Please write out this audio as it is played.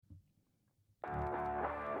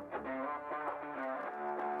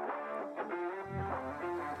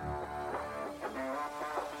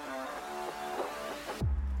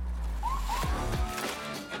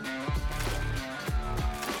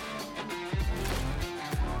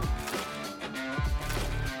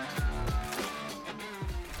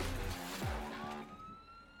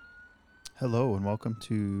Hello and welcome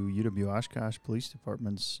to UWO Oshkosh Police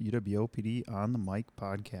Department's UWOPD On the Mic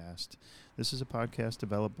podcast. This is a podcast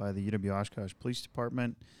developed by the UWO Oshkosh Police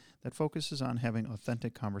Department that focuses on having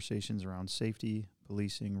authentic conversations around safety,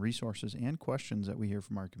 policing, resources, and questions that we hear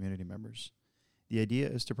from our community members. The idea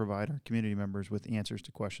is to provide our community members with answers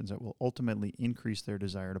to questions that will ultimately increase their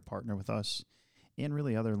desire to partner with us and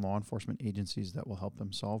really other law enforcement agencies that will help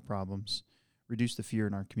them solve problems, reduce the fear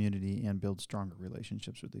in our community, and build stronger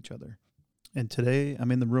relationships with each other. And today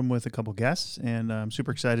I'm in the room with a couple guests, and I'm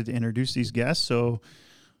super excited to introduce these guests. So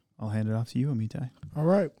I'll hand it off to you, Amitai. All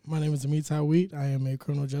right. My name is Amitai Wheat. I am a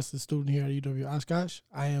criminal justice student here at UWO Oshkosh.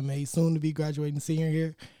 I am a soon-to-be graduating senior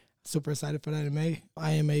here. Super excited for that in May.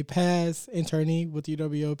 I am a past internee with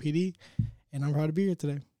UWOPD, and I'm proud to be here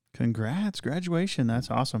today. Congrats. Graduation.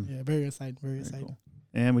 That's awesome. Yeah, very exciting. Very exciting. Cool.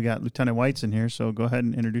 And we got Lieutenant Weitz in here, so go ahead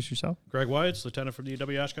and introduce yourself. Greg Weitz, Lieutenant for the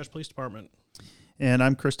UWO Oshkosh Police Department. And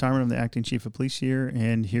I'm Chris Tarmann. I'm the Acting Chief of Police here,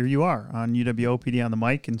 and here you are on UWOPD On the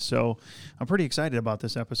Mic. And so I'm pretty excited about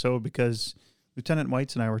this episode because Lieutenant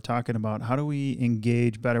Weitz and I were talking about how do we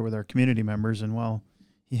engage better with our community members. And, well,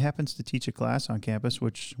 he happens to teach a class on campus,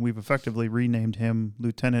 which we've effectively renamed him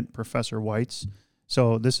Lieutenant Professor Weitz.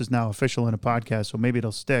 So this is now official in a podcast, so maybe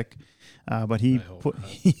it'll stick. But he put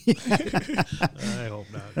I hope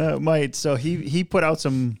not. Might. So he put out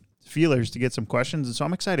some feelers to get some questions, and so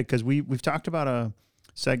I'm excited because we've talked about a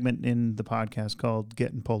segment in the podcast called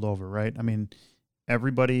Getting Pulled Over, right? I mean,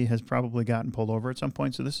 everybody has probably gotten pulled over at some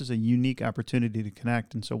point, so this is a unique opportunity to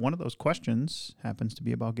connect. And so one of those questions happens to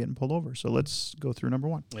be about getting pulled over. So let's go through number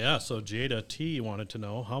one. Yeah, so Jada T wanted to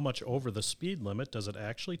know how much over the speed limit does it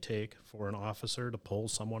actually take for an officer to pull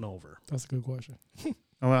someone over? That's a good question.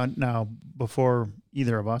 Well, now, before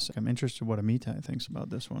either of us, I'm interested what Amitai thinks about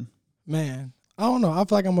this one. Man, I don't know. I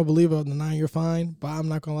feel like I'm a believer of the 9-year fine, but I'm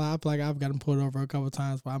not going to lie. I feel like I've gotten pulled over a couple of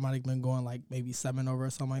times, but I might have been going like maybe 7 over or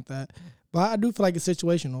something like that. But I do feel like it's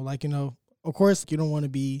situational. Like, of course, you don't want to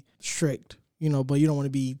be strict, but you don't want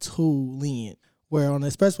to be too lenient. Where on the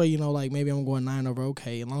expressway, like maybe I'm going 9 over,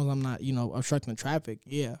 okay, as long as I'm not, obstructing the traffic,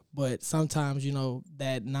 yeah. But sometimes,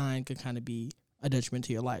 that 9 could kind of be a detriment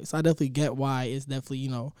to your life. So I definitely get why it's definitely,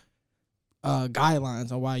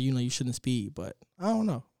 guidelines on why, you shouldn't speed. But I don't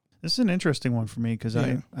know. This is an interesting one for me because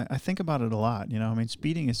I think about it a lot.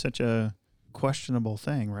 Speeding is such a questionable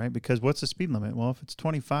thing, right? Because what's the speed limit? Well, if it's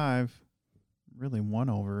 25, really 1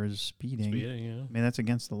 over is speeding. Yeah. I mean, that's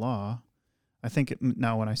against the law. I think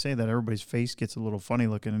now when I say that, everybody's face gets a little funny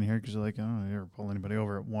looking in here because they're like, oh, I never pull anybody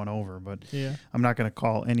over at 1 over. But yeah. I'm not going to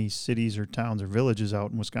call any cities or towns or villages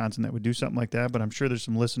out in Wisconsin that would do something like that. But I'm sure there's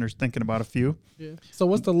some listeners thinking about a few. Yeah. So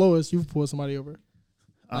what's the lowest you've pulled somebody over?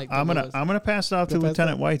 I'm gonna pass it off to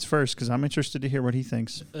Lieutenant Weitz first because I'm interested to hear what he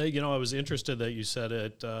thinks. I was interested that you said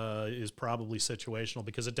it is probably situational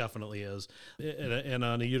because it definitely is. And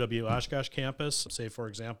on a UW Oshkosh campus, say for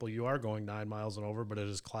example, you are going 9 miles and over, but it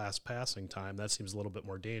is class passing time. That seems a little bit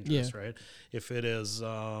more dangerous, right? If it is,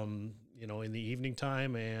 in the evening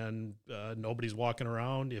time and nobody's walking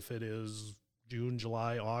around, if it is June,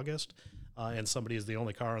 July, August, and somebody is the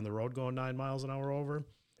only car on the road going 9 miles an hour over,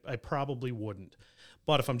 I probably wouldn't.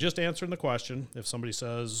 But if I'm just answering the question, if somebody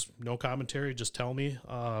says no commentary, just tell me,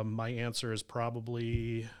 my answer is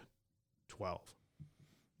probably 12.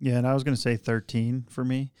 Yeah, and I was going to say 13 for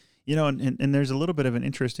me. And there's a little bit of an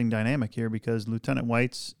interesting dynamic here because Lieutenant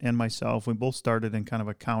Weitz and myself, we both started in kind of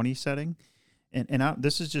a county setting. And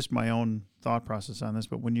this is just my own thought process on this,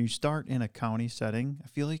 but when you start in a county setting, I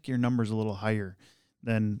feel like your number's a little higher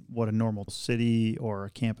than what a normal city or a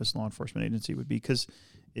campus law enforcement agency would be because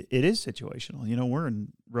it is situational. We're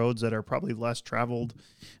in roads that are probably less traveled.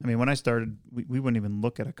 I mean, when I started, we wouldn't even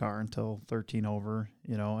look at a car until 13 over,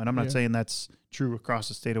 and I'm not saying that's true across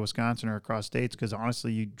the state of Wisconsin or across states because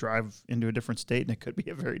honestly, you drive into a different state and it could be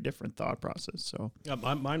a very different thought process. So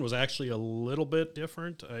mine was actually a little bit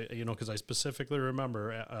different, because I specifically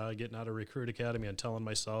remember getting out of Recruit Academy and telling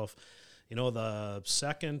myself, the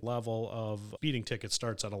second level of speeding ticket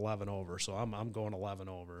starts at 11 over, so I'm going 11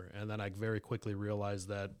 over. And then I very quickly realized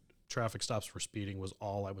that traffic stops for speeding was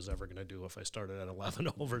all I was ever going to do if I started at 11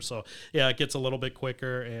 over. So, yeah, it gets a little bit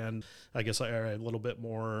quicker, and I guess a little bit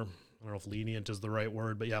more, I don't know if lenient is the right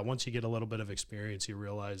word, but, yeah, once you get a little bit of experience, you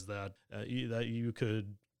realize that you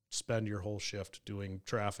could spend your whole shift doing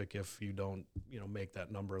traffic if you don't, make that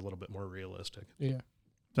number a little bit more realistic. Yeah.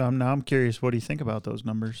 So now I'm curious, what do you think about those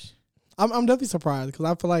numbers? I'm definitely surprised because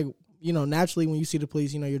I feel like, naturally when you see the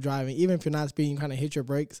police, you're driving, even if you're not speeding, you kind of hit your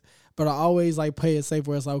brakes. But I always play it safe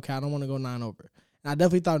where it's like, okay, I don't want to go 9 over. And I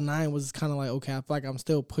definitely thought 9 was kind of like, okay, I feel like I'm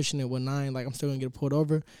still pushing it with 9, like I'm still going to get pulled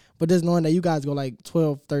over. But just knowing that you guys go like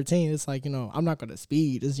 12, 13, it's like, I'm not going to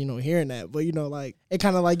speed, just, hearing that. But, like, it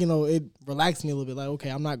kind of like, it relaxed me a little bit. Like, okay,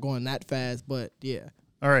 I'm not going that fast, but yeah.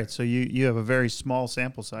 All right, so you have a very small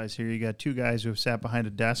sample size here. You got 2 guys who have sat behind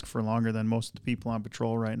a desk for longer than most of the people on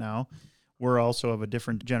patrol right now. We're also of a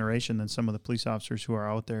different generation than some of the police officers who are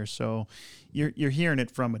out there. So you're hearing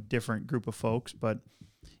it from a different group of folks. But,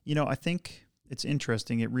 I think it's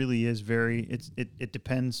interesting. It really is it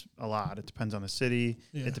depends a lot. It depends on the city.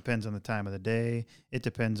 Yeah. It depends on the time of the day. It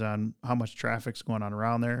depends on how much traffic's going on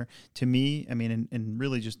around there. To me, I mean, and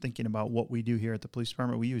really just thinking about what we do here at the police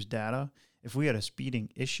department, we use data. If we had a speeding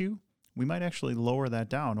issue, we might actually lower that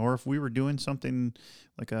down. Or if we were doing something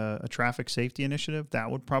like a traffic safety initiative, that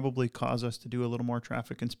would probably cause us to do a little more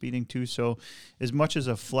traffic and speeding too. So as much as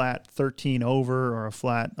a flat 13 over or a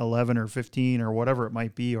flat 11 or 15 or whatever it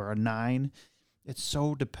might be, or a 9, it's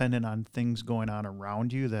so dependent on things going on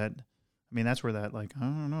around you that, I mean, that's where that, like, I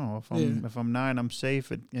don't know, if I'm 9, I'm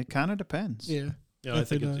safe. It kind of depends. Yeah. I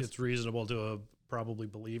think it's reasonable to probably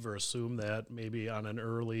believe or assume that maybe on an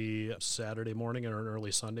early Saturday morning or an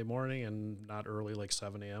early Sunday morning, and not early like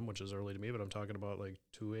 7 a.m., which is early to me, but I'm talking about like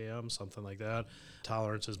 2 a.m., something like that.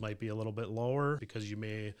 Tolerances might be a little bit lower because you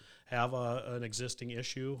may have an existing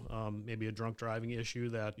issue, maybe a drunk driving issue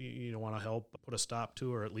that you want to help put a stop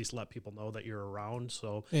to, or at least let people know that you're around.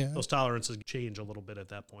 So those tolerances change a little bit at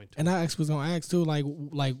that point too. And I was going to ask too, like,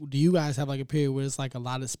 do you guys have like a period where it's like a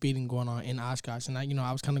lot of speeding going on in Oshkosh? And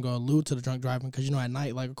I was kind of going to allude to the drunk driving because, at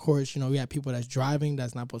night, like, of course, we have people that's driving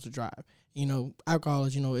that's not supposed to drive. Alcohol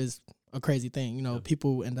is a crazy thing.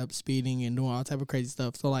 People end up speeding and doing all type of crazy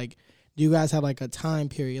stuff. So, like, do you guys have like a time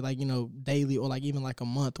period, like, daily or like even like a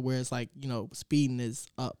month where it's like, speeding is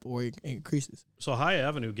up or it increases? So High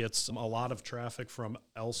Avenue gets a lot of traffic from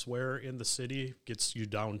elsewhere in the city, gets you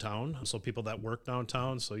downtown. So people that work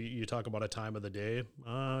downtown, so you talk about a time of the day,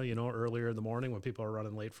 earlier in the morning when people are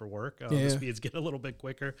running late for work, the speeds get a little bit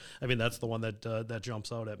quicker. I mean, that's the one that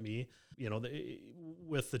jumps out at me.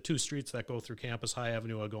 With the 2 streets that go through campus, High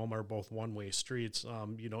Avenue and Agoma are both one-way streets.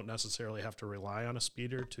 You don't necessarily have to rely on a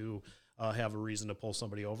speeder to have a reason to pull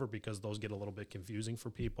somebody over, because those get a little bit confusing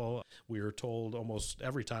for people. We are told almost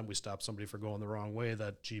every time we stop somebody for going the wrong way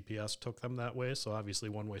that GPS took them that way. So obviously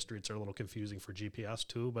one-way streets are a little confusing for GPS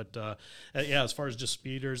too. But as far as just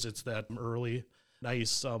speeders, it's that early,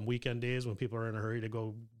 nice weekend days when people are in a hurry to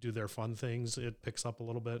go do their fun things. It picks up a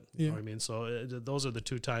little bit. You know what I mean? So those are the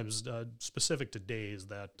 2 times specific to days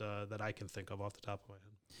that I can think of off the top of my head.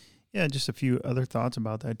 Yeah, just a few other thoughts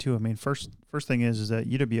about that too. I mean, first thing is that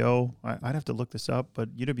UWO, I'd have to look this up,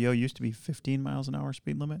 but UWO used to be 15 miles an hour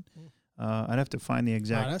speed limit. I'd have to find the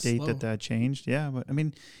exact date that changed. Yeah, but I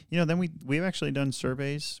mean, then we've actually done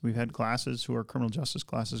surveys. We've had classes who are criminal justice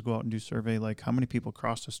classes go out and do survey, like how many people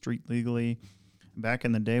cross the street legally. Back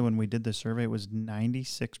in the day when we did this survey, it was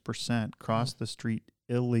 96% crossed the street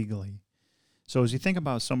illegally. So as you think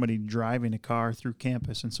about somebody driving a car through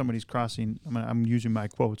campus and somebody's crossing, I'm using my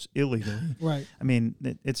quotes, illegally. Right. I mean,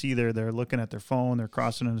 it's either they're looking at their phone, they're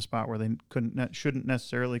crossing in a spot where they shouldn't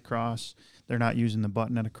necessarily cross, they're not using the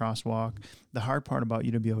button at a crosswalk. The hard part about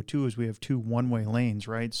UWO too is we have 2 one-way lanes,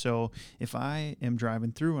 right? So if I am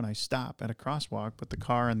driving through and I stop at a crosswalk, but the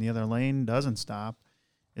car in the other lane doesn't stop,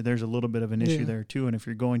 there's a little bit of an issue there too. And if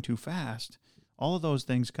you're going too fast, all of those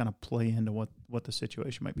things kind of play into what the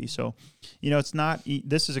situation might be. So, it's not,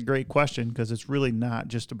 this is a great question because it's really not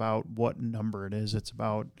just about what number it is. It's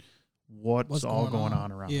about what's all going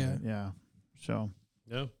on around it. Yeah. So,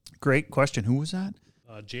 great question. Who was that?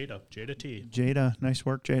 Jada T. Jada. Nice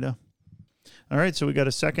work, Jada. All right, so we got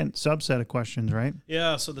a second subset of questions, right?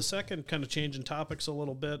 Yeah, so the second kind of changing topics a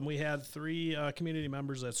little bit. And we had 3 community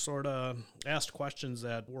members that sort of asked questions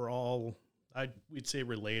that were all, we'd say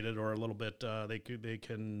related or a little bit, they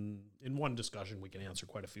can, in one discussion, we can answer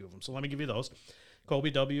quite a few of them. So let me give you those. Kobe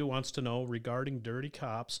W. wants to know, regarding dirty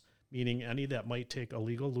cops, meaning any that might take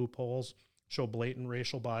illegal loopholes, show blatant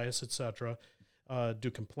racial bias, etc., do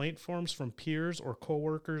complaint forms from peers or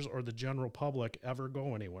coworkers or the general public ever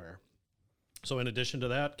go anywhere? So in addition to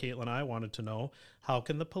that, Caitlin and I wanted to know, how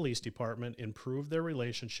can the police department improve their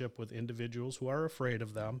relationship with individuals who are afraid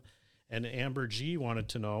of them? And Amber G. wanted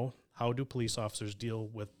to know, how do police officers deal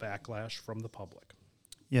with backlash from the public?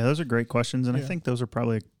 Yeah, those are great questions, and I think those are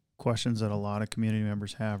probably questions that a lot of community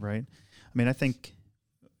members have, right? I mean, I think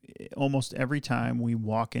almost every time we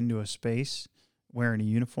walk into a space wearing a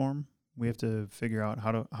uniform, we have to figure out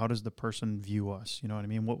how does the person view us? You know what I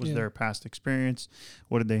mean? What was their past experience?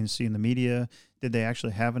 What did they see in the media? Did they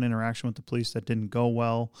actually have an interaction with the police that didn't go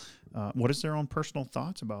well? What is their own personal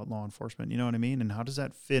thoughts about law enforcement? You know what I mean? And how does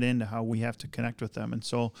that fit into how we have to connect with them? And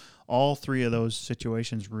so all three of those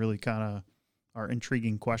situations really kind of are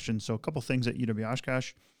intriguing questions. So a couple things at UW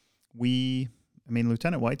Oshkosh, Lieutenant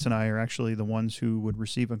Weitz and I are actually the ones who would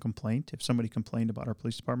receive a complaint if somebody complained about our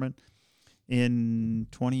police department. In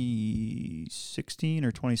 2016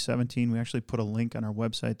 or 2017, we actually put a link on our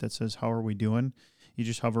website that says, how are we doing? You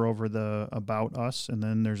just hover over the About Us, and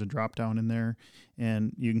then there's a drop down in there,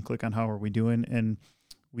 and you can click on how are we doing. And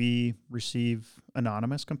we receive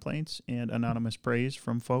anonymous complaints and anonymous praise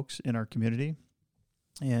from folks in our community.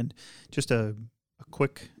 And just a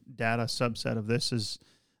quick data subset of this is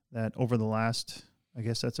that over the last, I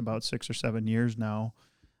guess that's about 6 or 7 years now,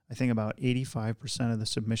 I think about 85% of the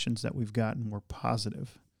submissions that we've gotten were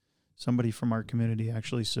positive. Somebody from our community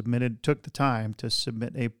actually took the time to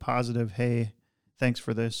submit a positive, hey, thanks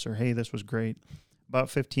for this, or hey, this was great. About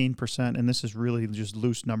 15%, and this is really just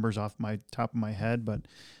loose numbers off my top of my head, but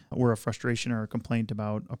were a frustration or a complaint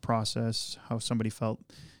about a process, how somebody felt,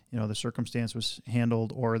 the circumstance was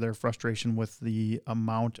handled, or their frustration with the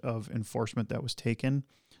amount of enforcement that was taken,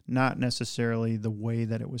 not necessarily the way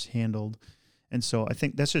that it was handled. And so I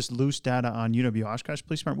think that's just loose data on UW Oshkosh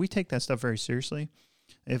Police Department. We take that stuff very seriously.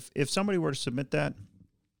 If somebody were to submit that,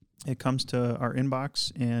 it comes to our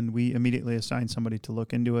inbox, and we immediately assign somebody to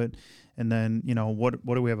look into it. And then, what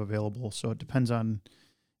do we have available? So it depends on,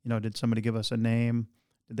 did somebody give us a name?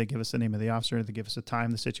 Did they give us the name of the officer? Did they give us a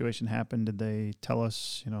time the situation happened? Did they tell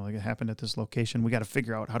us, like it happened at this location? We got to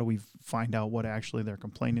figure out how do we find out what actually they're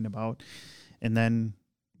complaining about. And then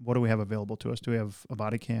what do we have available to us? Do we have a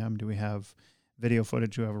body cam? Do we have video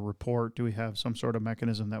footage? Do we have a report? Do we have some sort of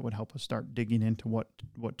mechanism that would help us start digging into what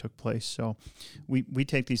took place? So we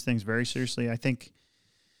take these things very seriously. I think,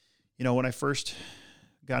 when I first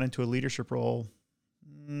got into a leadership role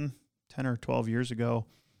 10 or 12 years ago,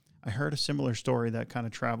 I heard a similar story that kind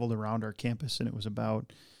of traveled around our campus, and it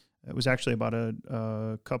was actually about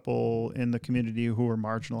a couple in the community who were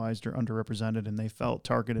marginalized or underrepresented, and they felt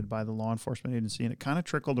targeted by the law enforcement agency, and it kind of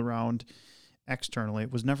trickled around externally.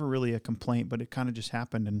 It was never really a complaint, but it kind of just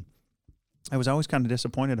happened. And I was always kind of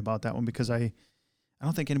disappointed about that one because I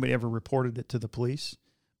don't think anybody ever reported it to the police.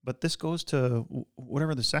 But this goes to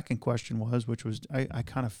whatever the second question was, which was I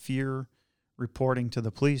kind of fear reporting to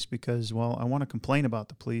the police because, well, I want to complain about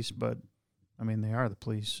the police, but they are the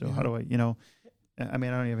police. So how do I, I don't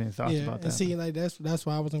have any thoughts about that. And see, like that's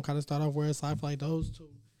why I was going to kind of start off where it's I feel like those two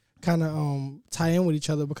kind of tie in with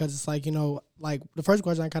each other because it's like, like the first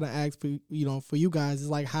question I kind of asked for you guys is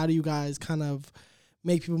like, how do you guys kind of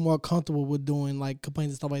make people more comfortable with doing like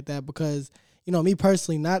complaints and stuff like that? Because, me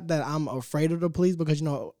personally, not that I'm afraid of the police because,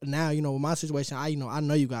 now, with my situation, I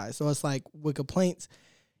know you guys. So it's like with complaints,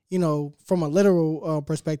 from a literal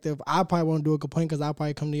perspective, I probably won't do a complaint because I'll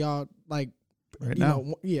probably come to y'all like, right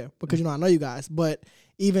now. Because, I know you guys. But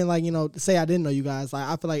even like, say I didn't know you guys, like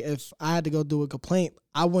I feel like if I had to go do a complaint,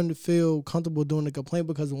 I wouldn't feel comfortable doing the complaint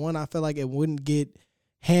because one, I feel like it wouldn't get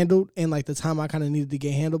handled in like the time I kind of needed to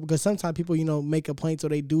get handled because sometimes people, make complaints or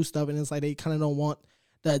they do stuff and it's like they kind of don't want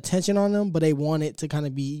the attention on them, but they want it to kind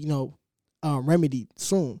of be, remedied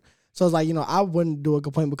soon. So it's like, I wouldn't do a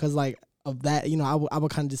complaint because like of that, I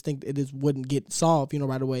would kind of just think it just wouldn't get solved,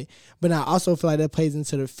 right away. But I also feel like that plays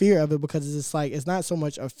into the fear of it because it's just like, it's not so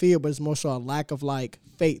much a fear, but it's more so a lack of like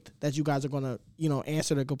faith that you guys are going to,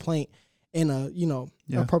 answer the complaint in a,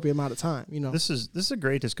 appropriate amount of time, This is a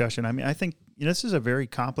great discussion. I think, this is a very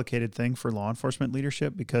complicated thing for law enforcement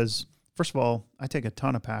leadership because first of all, I take a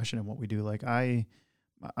ton of passion in what we do. Like I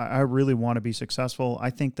really want to be successful.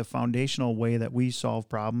 I think the foundational way that we solve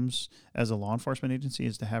problems as a law enforcement agency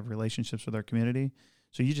is to have relationships with our community.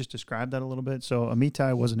 So you just described that a little bit. So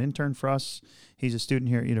Amitai was an intern for us. He's a student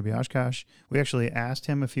here at UW Oshkosh. We actually asked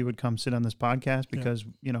him if he would come sit on this podcast because,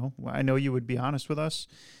 I know you would be honest with us.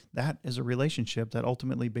 That is a relationship that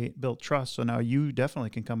ultimately built trust. So now you definitely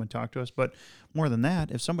can come and talk to us. But more than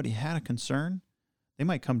that, if somebody had a concern, they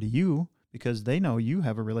might come to you because they know you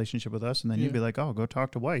have a relationship with us, and then you'd be like, oh, go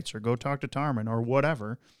talk to Weitz or go talk to Tarmann or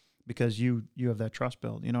whatever, because you have that trust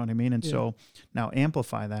built. You know what I mean? And so now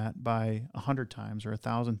amplify that by 100 times or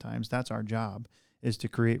 1,000 times. That's our job, is to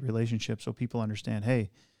create relationships so people understand,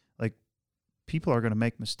 hey, like people are going to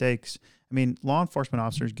make mistakes. Law enforcement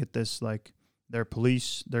officers get this, like they're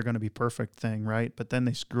police, they're going to be perfect thing, right? But then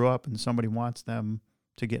they screw up and somebody wants them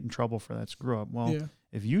to get in trouble for that screw up. Well,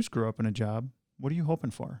 if you screw up in a job, what are you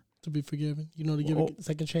hoping for? to be forgiven, to give it a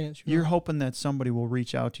second chance. You're hoping that somebody will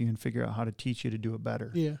reach out to you and figure out how to teach you to do it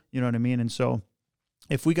better. Yeah. You know what I mean? And so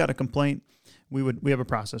if we got a complaint, we have a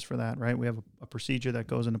process for that, right? We have a procedure that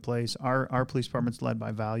goes into place. Our police department's led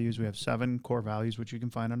by values. We have 7 core values, which you can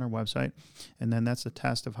find on our website. And then that's a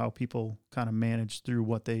test of how people kind of manage through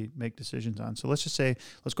what they make decisions on. So let's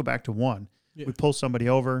go back to 1. Yeah. We pull somebody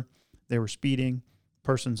over. They were speeding.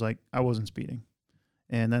 Person's like, I wasn't speeding.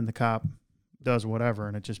 And then the cop does whatever,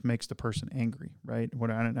 and it just makes the person angry, right? I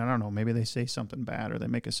don't know. Maybe they say something bad, or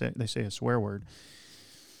they say a swear word.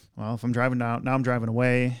 Well, if I'm driving now I'm driving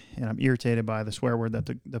away, and I'm irritated by the swear word that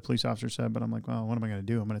the police officer said, but I'm like, well, what am I going to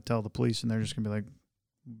do? I'm going to tell the police, and they're just going to be like,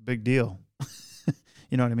 big deal.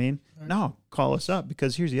 You know what I mean? Right. No, call us up,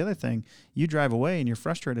 because here's the other thing. You drive away, and you're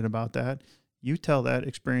frustrated about that. You tell that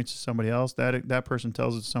experience to somebody else. That person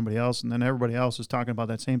tells it to somebody else, and then everybody else is talking about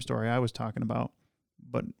that same story I was talking about.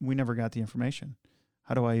 But we never got the information.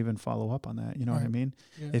 How do I even follow up on that? You know what I mean?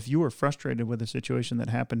 Yeah. If you were frustrated with a situation that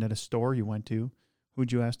happened at a store you went to,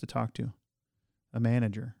 who'd you ask to talk to? A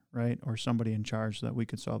manager, right? Or somebody in charge, so that we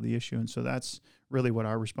could solve the issue. And so that's really what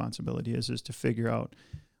our responsibility is to figure out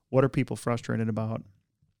what are people frustrated about,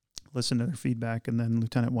 listen to their feedback, and then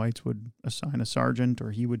Lieutenant Weitz would assign a sergeant,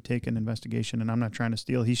 or he would take an investigation. And I'm not trying to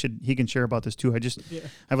steal. He can share about this too. I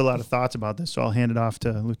have a lot of thoughts about this, so I'll hand it off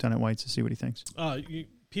to Lieutenant Weitz to see what he thinks.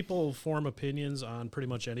 People form opinions on pretty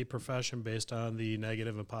much any profession based on the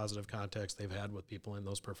negative and positive context they've had with people in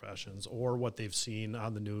those professions, or what they've seen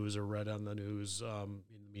on the news or read on the news,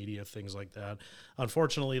 in the media, things like that.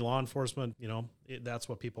 Unfortunately, law enforcement, that's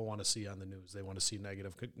what people want to see on the news. They want to see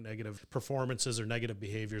negative performances or negative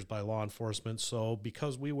behaviors by law enforcement. So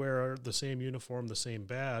because we wear the same uniform, the same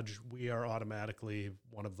badge, we are automatically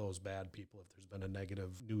one of those bad people if there's been a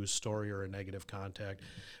negative news story or a negative contact.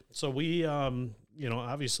 So we,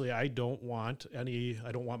 obviously I don't want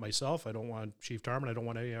myself, I don't want Chief Tarmann, I don't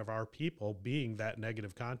want any of our people being that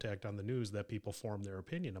negative contact on the news that people form their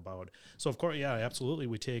opinion about. So of course, yeah, absolutely.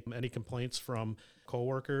 We take any complaints from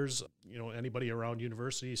coworkers, anybody around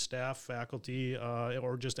university staff, faculty,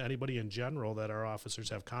 or just anybody in general that our officers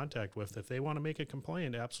have contact with. If they want to make a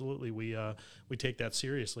complaint, absolutely, we take that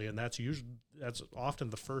seriously, and that's often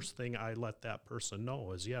the first thing I let that person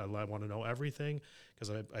know is, I want to know everything,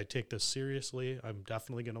 because I take this seriously. I'm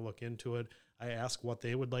definitely going to look into it. I ask what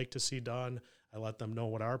they would like to see done. I let them know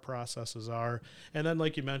what our processes are. And then,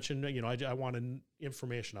 like you mentioned, I want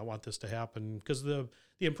information. I want this to happen, because the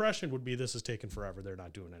impression would be this is taking forever. They're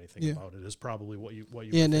not doing anything about it, is probably what you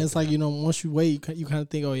Yeah, and then it's like, once you wait, you kind of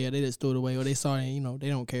think, oh, yeah, they just threw it away, or they saw it, they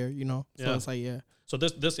don't care, So it's like, yeah. So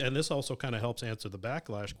this also kind of helps answer the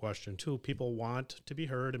backlash question too. People want to be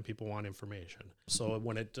heard, and people want information. So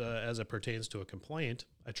when as it pertains to a complaint,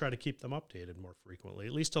 I try to keep them updated more frequently,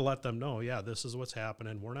 at least to let them know, this is what's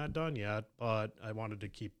happening. We're not done yet, but I wanted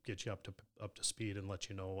to get you up to speed and let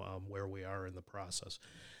you know where we are in the process.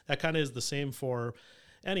 That kind of is the same for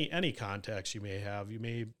any contacts you may have. You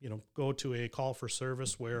may, go to a call for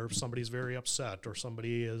service where somebody's very upset, or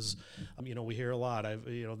somebody is, we hear a lot,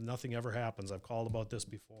 nothing ever happens. I've called about this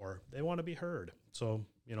before. They want to be heard. So,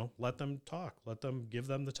 let them talk, give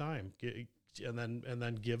them the time, and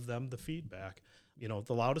then give them the feedback.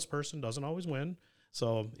 The loudest person doesn't always win.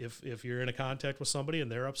 So if you're in a contact with somebody and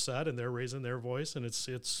they're upset and they're raising their voice, and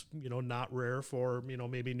it's not rare for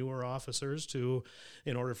maybe newer officers to,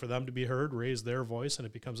 in order for them to be heard, raise their voice, and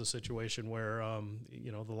it becomes a situation where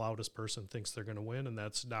the loudest person thinks they're going to win, and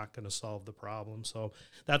that's not going to solve the problem. So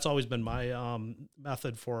that's always been my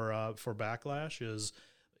method for backlash is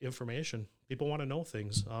information. People want to know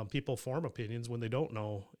things. People form opinions when they don't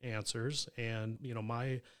know answers, and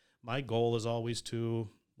my goal is always to,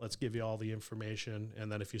 let's give you all the information,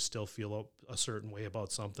 and then if you still feel a certain way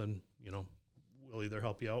about something, we'll either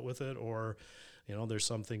help you out with it, or, there's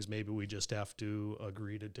some things maybe we just have to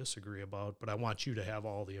agree to disagree about. But I want you to have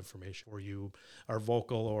all the information, or you are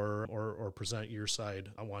vocal or present your side.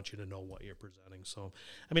 I want you to know what you're presenting. So,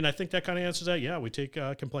 I think that kind of answers that. Yeah, we take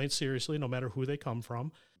complaints seriously, no matter who they come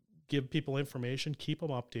from. Give people information, keep them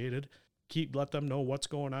updated, let them know what's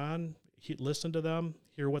going on. Listen to them,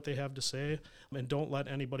 hear what they have to say, and don't let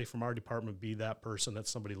anybody from our department be that person that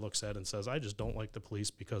somebody looks at and says, I just don't like the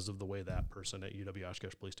police because of the way that person at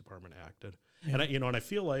UW-Oshkosh Police Department acted. Yeah. And I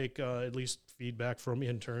feel like at least feedback from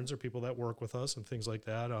interns or people that work with us and things like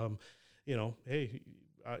that, hey,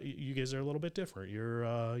 you guys are a little bit different. You're,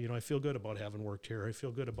 I feel good about having worked here. I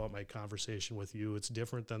feel good about my conversation with you. It's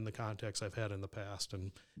different than the contacts I've had in the past.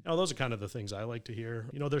 And, those are kind of the things I like to hear.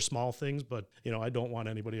 They're small things, but, I don't want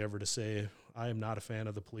anybody ever to say, I am not a fan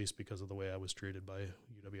of the police because of the way I was treated by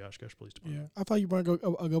UW Oshkosh Police Department. Yeah, I thought you brought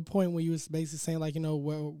a good point when you was basically saying, like,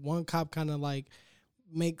 where one cop kind of like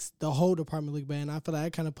makes the whole department look bad. And I feel like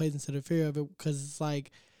that kind of plays into the fear of it, because it's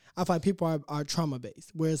like, I feel like people are trauma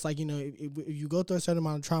based, where it's like, if you go through a certain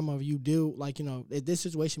amount of trauma, if you do, like, if this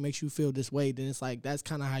situation makes you feel this way, then it's like, that's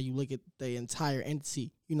kind of how you look at the entire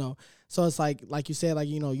entity, So it's like you said, like,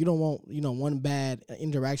 you don't want, one bad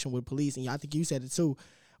interaction with police. And I think you said it too,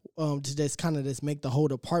 to just kind of just make the whole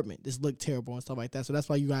department just look terrible and stuff like that. So that's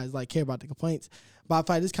why you guys like care about the complaints. But I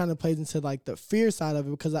feel like this kind of plays into like the fear side of it,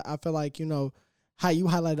 because I feel like, how you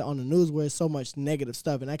highlighted on the news where it's so much negative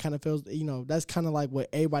stuff, and that kind of feels, that's kind of like what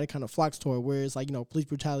everybody kind of flocks toward, where it's like, police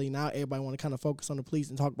brutality, now everybody want to kind of focus on the police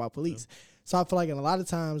and talk about police. Yeah. So I feel like in a lot of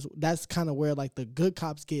times that's kind of where like the good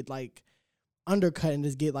cops get like undercut and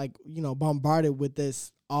just get like, bombarded with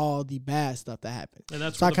this, all the bad stuff that happens. And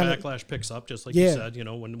that's where the backlash picks up, just like you said,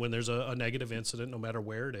 when there's a negative incident, no matter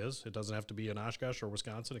where it is, it doesn't have to be in Oshkosh or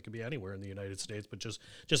Wisconsin, it could be anywhere in the United States. But just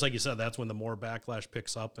like you said, that's when the more backlash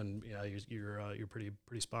picks up, and you're pretty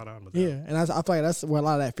spot on with that. Yeah, and I feel like that's where a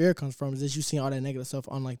lot of that fear comes from, is that you see all that negative stuff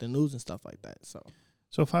on like the news and stuff like that. So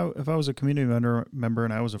if I was a community member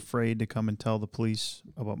and I was afraid to come and tell the police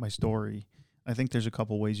about my story, I think there's a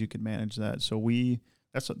couple ways you could manage that. So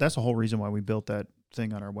that's the whole reason why we built that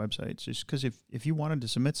thing on our website. It's just because if you wanted to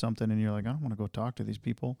submit something and you're like, I don't want to go talk to these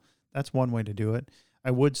people, that's one way to do it.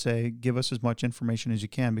 I would say give us as much information as you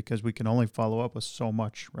can, because we can only follow up with so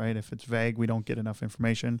much, right? If it's vague, we don't get enough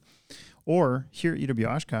information. Or here at UW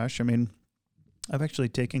Oshkosh, I mean, I've actually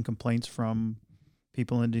taken complaints from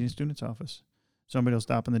people in the Dean of Students office. Somebody will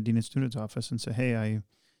stop in the Dean of Students office and say, hey, I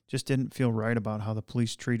just didn't feel right about how the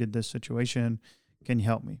police treated this situation. Can you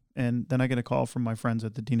help me? And then I get a call from my friends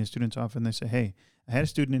at the Dean of Students office, and they say, hey, I had a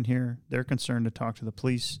student in here. They're concerned to talk to the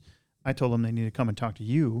police. I told them they need to come and talk to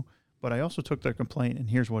you, but I also took their complaint,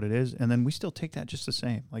 and here's what it is. And then we still take that just the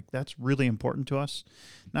same. Like, that's really important to us.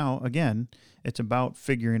 Now, again, it's about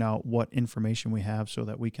figuring out what information we have so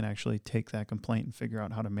that we can actually take that complaint and figure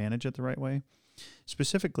out how to manage it the right way.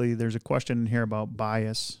 Specifically, there's a question in here about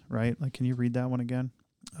bias, right? Like, can you read that one again?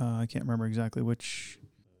 I can't remember exactly which.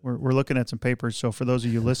 We're looking at some papers, so for those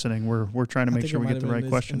of you listening, we're trying to make sure we get the right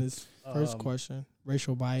question. His first question,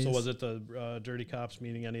 racial bias. So was it the dirty cops,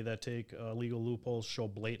 meaning any that take legal loopholes show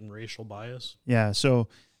blatant racial bias? Yeah, so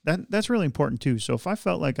that's really important too. So if I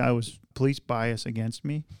felt like I was police bias against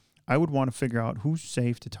me, I would want to figure out who's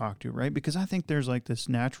safe to talk to, right? Because I think there's like this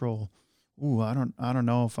natural, I don't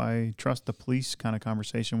know if I trust the police kind of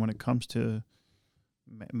conversation when it comes to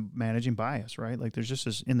managing bias, right? Like there's just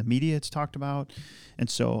this, in the media it's talked about. And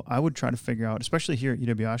so I would try to figure out, especially here at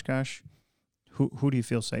UW Oshkosh, who do you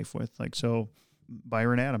feel safe with? Like, so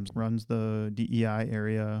Byron Adams runs the DEI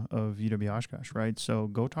area of UW Oshkosh, right? So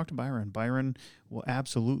go talk to Byron. Byron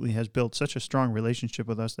absolutely has built such a strong relationship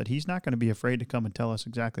with us that he's not going to be afraid to come and tell us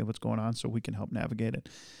exactly what's going on so we can help navigate it.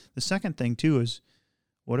 The second thing too is,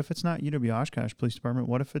 what if it's not UW Oshkosh Police Department?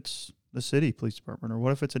 What if it's the city police department? Or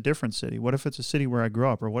what if it's a different city? What if it's a city where I grew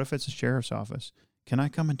up? Or what if it's a sheriff's office? Can I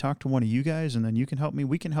come and talk to one of you guys and then you can help me?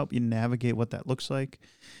 We can help you navigate what that looks like.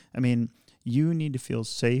 I mean, you need to feel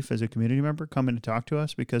safe as a community member coming to talk to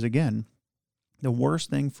us, because again, the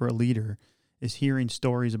worst thing for a leader is hearing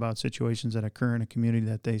stories about situations that occur in a community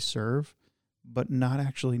that they serve, but not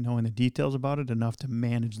actually knowing the details about it enough to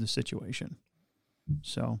manage the situation.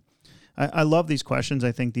 So I love these questions.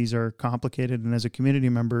 I think these are complicated. And as a community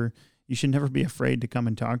member, you should never be afraid to come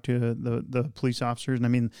and talk to the police officers. And I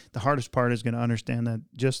mean, the hardest part is going to understand that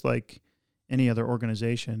just like any other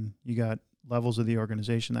organization, you got levels of the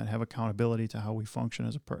organization that have accountability to how we function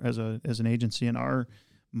as an agency. And our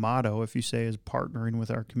motto, if you say, is partnering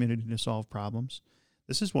with our community to solve problems.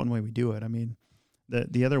 This is one way we do it. I mean,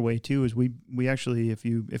 the other way too is we actually, if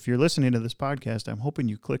you're listening to this podcast, I'm hoping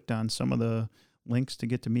you clicked on some of the links to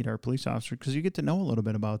get to meet our police officers, because you get to know a little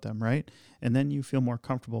bit about them, right? And then you feel more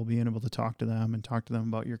comfortable being able to talk to them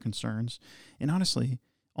about your concerns. And honestly,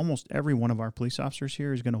 almost every one of our police officers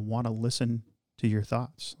here is going to want to listen to your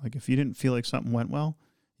thoughts. Like if you didn't feel like something went well,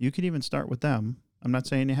 you could even start with them. I'm not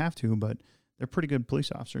saying you have to, but they're pretty good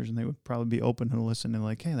police officers, and they would probably be open to listen and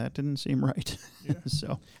like, hey, that didn't seem right. Yeah.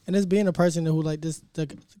 So, and it's being a person who like this, to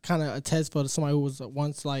kind of attest for somebody who was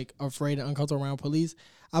once like afraid and uncomfortable around police.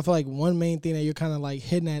 I feel like one main thing that you're kind of like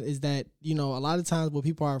hitting at is that, a lot of times when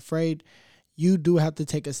people are afraid, you do have to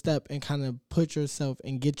take a step and kind of put yourself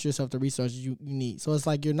and get yourself the resources you need. So it's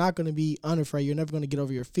like you're not going to be unafraid. You're never going to get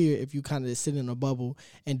over your fear if you kind of just sit in a bubble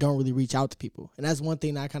and don't really reach out to people. And that's one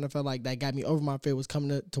thing that I kind of felt like that got me over my fear, was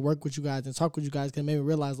coming to work with you guys and talk with you guys, because it made me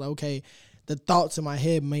realize, like, okay, the thoughts in my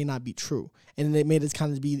head may not be true. And it made this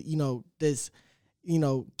kind of be, this,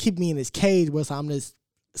 keep me in this cage where I'm this,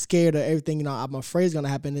 scared of everything, you know, I'm afraid is going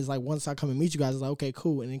to happen. Is like, once I come and meet you guys, it's like, okay,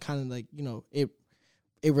 cool. And then kind of like, you know, it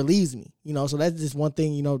relieves me, you know. So that's just one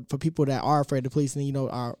thing, you know, for people that are afraid of the police and, you know,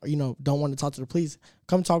 are, you know, don't want to talk to the police,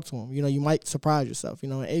 come talk to them. You know, you might surprise yourself, you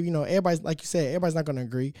know. And, you know, everybody's, like you said, everybody's not going to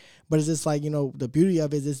agree, but it's just like, you know, the beauty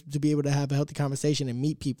of it is just to be able to have a healthy conversation and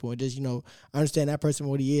meet people and just, you know, understand that person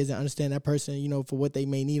for what he is and understand that person, you know, for what they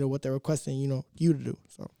may need or what they're requesting, you know, you to do.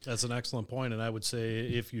 So that's an excellent point. And I would say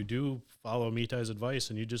if you do follow Amitai's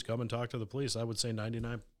advice and you just come and talk to the police, I would say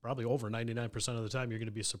probably over 99% of the time, you're going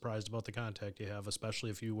to be surprised about the contact you have, especially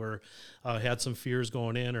if you were had some fears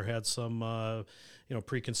going in or had some you know,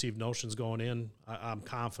 preconceived notions going in. I'm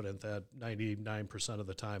confident that 99% of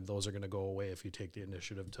the time those are going to go away if you take the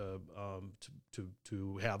initiative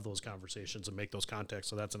to have those conversations and make those contacts.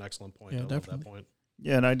 So that's an excellent point. Yeah, I definitely. love that point.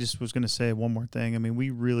 Yeah, and I just was going to say one more thing. I mean, we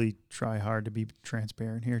really try hard to be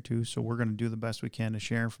transparent here, too, so we're going to do the best we can to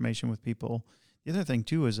share information with people. The other thing,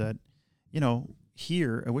 too, is that, you know,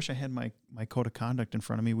 here, I wish I had my code of conduct in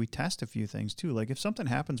front of me. We test a few things, too. Like, if something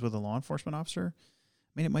happens with a law enforcement officer,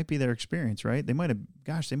 I mean, it might be their experience, right? They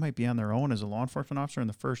might be on their own as a law enforcement officer in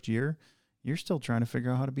the first year. You're still trying to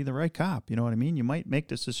figure out how to be the right cop. You know what I mean? You might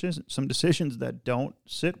make some decisions that don't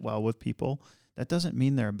sit well with people. That doesn't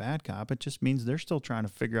mean they're a bad cop. It just means they're still trying to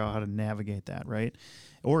figure out how to navigate that, right?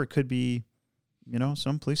 Or it could be, you know,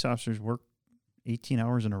 some police officers work 18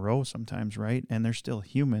 hours in a row sometimes, right? And they're still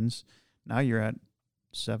humans. Now you're at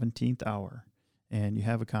 17th hour and you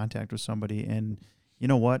have a contact with somebody, and you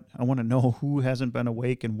know what? I want to know who hasn't been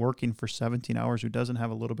awake and working for 17 hours, who doesn't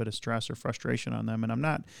have a little bit of stress or frustration on them. And I'm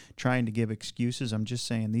not trying to give excuses. I'm just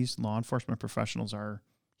saying these law enforcement professionals are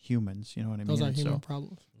humans. You know what I mean? those are human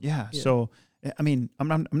problems. Yeah. So, I mean,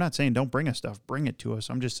 I'm not saying don't bring us stuff. Bring it to us.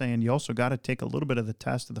 I'm just saying you also got to take a little bit of the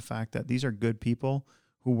test of the fact that these are good people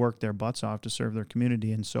who work their butts off to serve their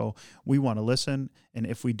community. And so we want to listen. And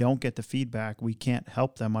if we don't get the feedback, we can't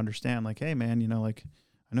help them understand, like, hey, man, you know, like,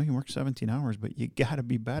 I know you work 17 hours, but you got to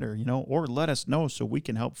be better, you know, or let us know so we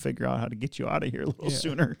can help figure out how to get you out of here a little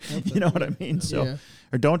sooner. You know what I mean? So,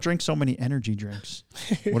 or don't drink so many energy drinks,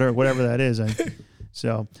 whatever that is.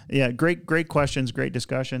 So, yeah, great questions, great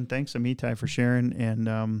discussion. Thanks, Amitai, for sharing. And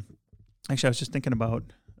actually, I was just thinking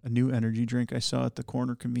about a new energy drink I saw at the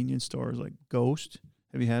corner convenience store. It was like Ghost.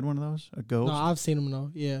 Have you had one of those? A Ghost? No, I've seen them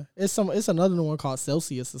though. Yeah, it's another one called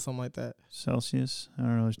Celsius or something like that. Celsius. I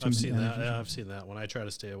don't know. There's too I've many seen that. energy Yeah, drinks. I've seen that one. I try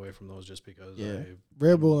to stay away from those just because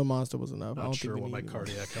Red Bull and Monster was enough. I'm I not don't sure think what we my need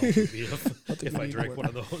cardiac health would be if I need drank more. one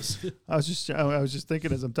of those. I was just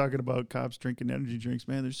thinking as I'm talking about cops drinking energy drinks,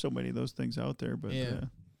 man, there's so many of those things out there. But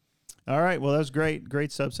all right, well, that was great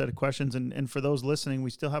subset of questions. And for those listening, we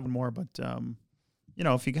still have more, but you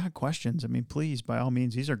know, if you got questions, I mean, please, by all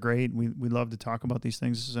means, these are great. We love to talk about these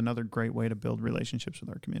things. This is another great way to build relationships with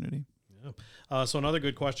our community. Yeah. So another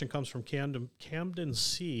good question comes from Camden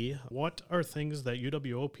C. What are things that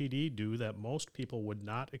UWOPD do that most people would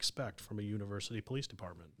not expect from a university police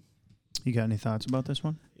department? You got any thoughts about this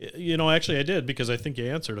one? You know, actually, I did, because I think you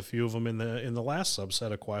answered a few of them in the last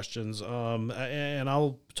subset of questions. And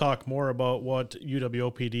I'll talk more about what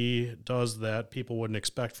UWOPD does that people wouldn't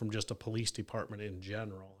expect from just a police department in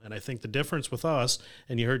general. And I think the difference with us,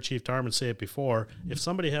 and you heard Chief Tarmann say it before, if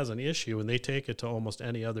somebody has an issue and they take it to almost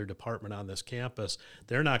any other department on this campus,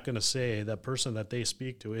 they're not going to say, that person that they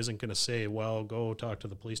speak to isn't going to say, well, go talk to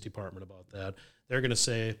the police department about that. They're going to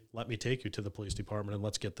say, let me take you to the police department and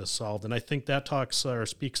let's get this solved. And I think that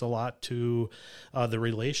speaks a lot to the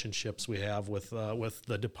relationships we have with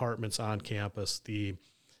the departments on campus. We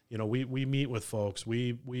meet with folks.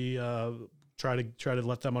 We try to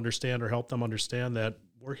let them understand or help them understand that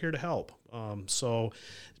we're here to help. So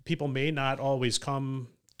people may not always come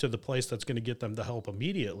to the place that's going to get them the help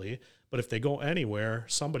immediately, but if they go anywhere,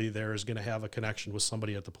 somebody there is going to have a connection with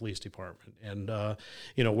somebody at the police department. And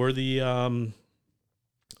we're the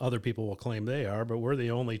other people will claim they are, but we're the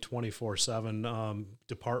only 24/7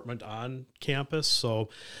 department on campus. So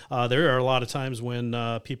there are a lot of times when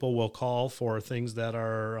people will call for things that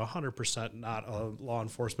are 100% not law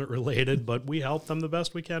enforcement related, but we help them the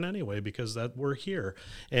best we can anyway, because that we're here.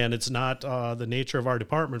 And it's not the nature of our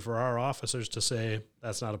department for our officers to say,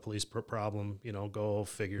 that's not a police problem, go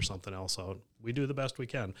figure something else out. We do the best we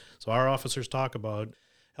can. So our officers talk about,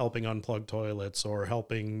 helping unplug toilets or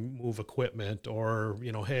helping move equipment, or,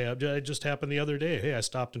 hey, I just happened the other day. Hey, I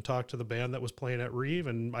stopped and talked to the band that was playing at Reeve,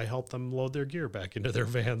 and I helped them load their gear back into their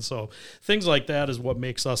van. So things like that is what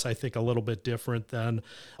makes us, I think, a little bit different than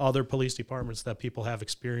other police departments that people have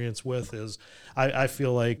experience with. Is I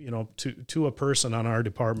feel like, to a person on our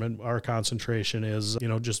department, our concentration is,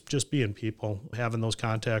 just being people, having those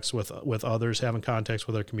contacts with others, having contacts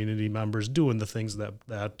with our community members, doing the things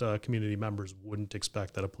that community members wouldn't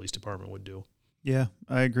expect that a police department would do. Yeah,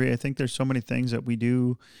 I agree. I think there's so many things that we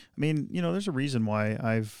do. I mean, there's a reason why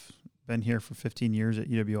I've been here for 15 years at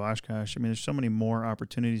UWO Oshkosh. I mean, there's so many more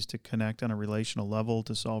opportunities to connect on a relational level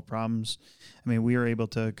to solve problems. I mean, we are able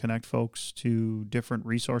to connect folks to different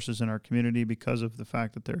resources in our community because of the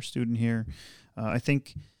fact that they're a student here. I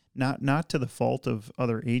think not to the fault of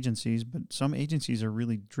other agencies, but some agencies are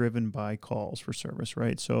really driven by calls for service,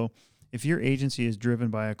 right? So if your agency is driven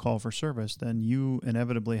by a call for service, then you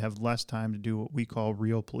inevitably have less time to do what we call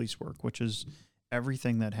real police work, which is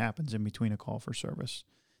everything that happens in between a call for service.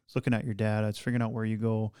 It's looking at your data. It's figuring out where you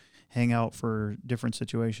go hang out for different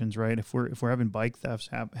situations, right? If we're having bike thefts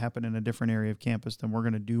happen in a different area of campus, then we're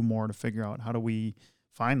going to do more to figure out how do we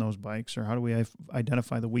find those bikes, or how do we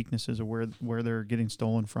identify the weaknesses of where they're getting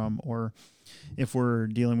stolen from. Or if we're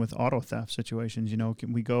dealing with auto theft situations,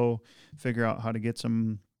 can we go figure out how to get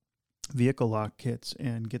some vehicle lock kits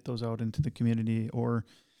and get those out into the community? Or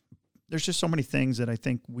there's just so many things that I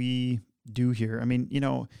think we do here. I mean,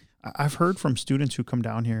 I've heard from students who come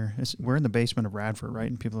down here. We're in the basement of Radford, right?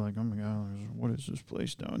 And people are like, oh my God, what is this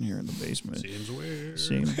place down here in the basement? Seems weird.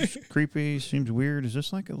 Seems creepy. Seems weird. Is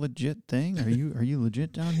this like a legit thing? Are you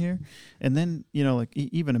legit down here? And then,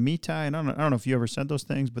 even Amitai, and I don't know if you ever said those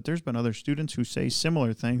things, but there's been other students who say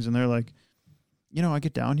similar things, and they're like, I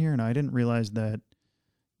get down here and I didn't realize that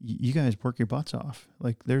you guys work your butts off.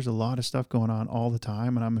 Like, there's a lot of stuff going on all the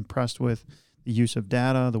time, and I'm impressed with the use of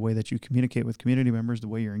data, the way that you communicate with community members, the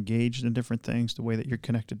way you're engaged in different things, the way that you're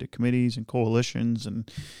connected to committees and coalitions.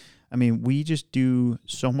 And I mean, we just do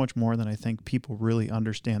so much more than I think people really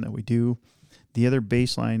understand that we do. The other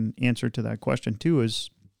baseline answer to that question too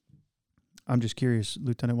is, I'm just curious,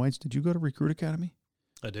 Lieutenant Weitz, did you go to Recruit Academy?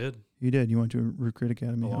 I did. You did. You went to Recruit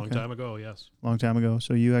Academy. A long time ago, yes. Long time ago.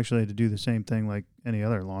 So you actually had to do the same thing like any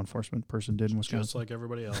other law enforcement person did in Wisconsin. Just like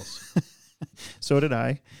everybody else. So did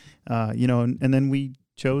I. And then we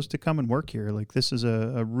chose to come and work here. Like, this is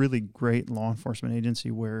a really great law enforcement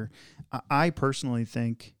agency where I personally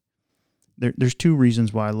think there's two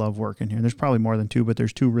reasons why I love working here. There's probably more than two, but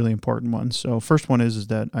there's two really important ones. So first one is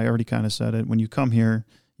that I already kind of said it. When you come here,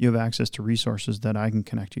 you have access to resources that I can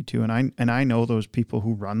connect you to. And I know those people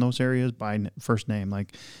who run those areas by first name,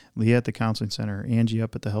 like Leah at the Counseling Center, Angie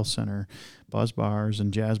up at the Health Center, Buzz Bars,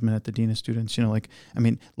 and Jasmine at the Dean of Students.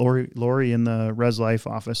 Lori in the Res Life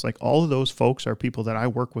office, like all of those folks are people that I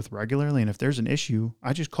work with regularly. And if there's an issue,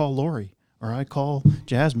 I just call Lori or I call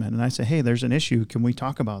Jasmine and I say, hey, there's an issue. Can we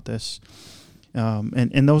talk about this?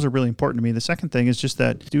 And those are really important to me. The second thing is just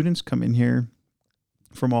that students come in here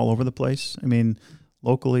from all over the place. I mean,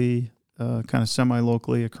 locally, kind of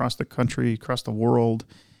semi-locally, across the country, across the world.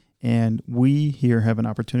 And we here have an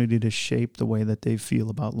opportunity to shape the way that they feel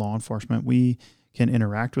about law enforcement. We can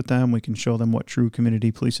interact with them. We can show them what true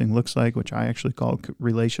community policing looks like, which I actually call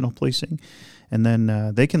relational policing. And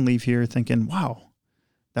then they can leave here thinking, wow,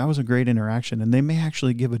 that was a great interaction. And they may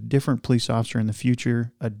actually give a different police officer in the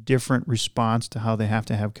future a different response to how they have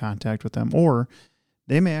to have contact with them. Or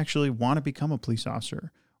they may actually want to become a police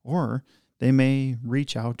officer. Or they may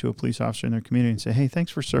reach out to a police officer in their community and say, hey,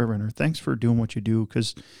 thanks for serving, or thanks for doing what you do.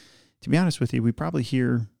 Because to be honest with you, we probably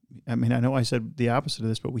hear, I mean, I know I said the opposite of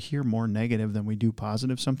this, but we hear more negative than we do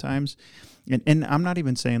positive sometimes. And I'm not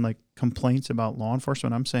even saying like complaints about law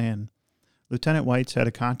enforcement. I'm saying Lieutenant Weitz had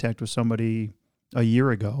a contact with somebody a year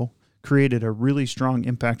ago, created a really strong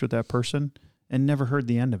impact with that person, and never heard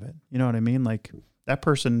the end of it. You know what I mean? Like, that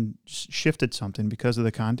person shifted something because of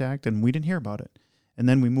the contact, and we didn't hear about it. And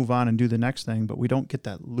then we move on and do the next thing, but we don't get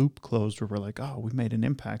that loop closed where we're like, oh, we made an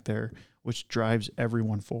impact there, which drives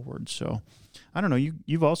everyone forward. So I don't know.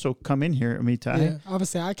 You've also come in here, Amitai. Yeah,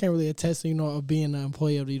 obviously I can't really attest to, of being an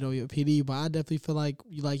employee of the UWOPD, but I definitely feel like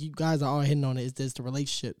you guys are all hitting on it, is just the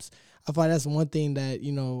relationships. I feel like that's one thing that,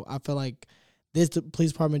 I feel like the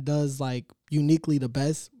police department does like uniquely the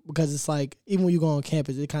best, because it's like, even when you go on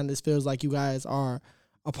campus, it kind of feels like you guys are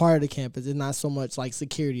a part of the campus. It's not so much like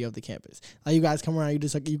security of the campus. Like you guys come around,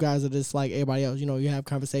 you guys are just like everybody else. You know, you have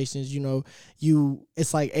conversations. You know,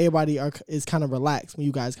 it's like everybody is kind of relaxed when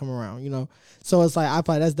you guys come around. You know, so it's like I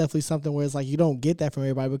feel like that's definitely something where it's like you don't get that from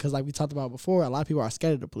everybody because like we talked about before, a lot of people are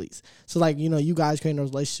scared of the police. So like you know, you guys creating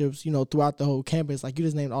those relationships, you know, throughout the whole campus. Like you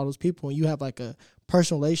just named all those people, and you have like a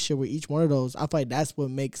personal relationship with each one of those. I feel like that's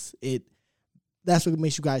what makes it. That's what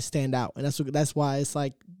makes you guys stand out, and that's why it's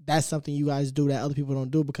like that's something you guys do that other people don't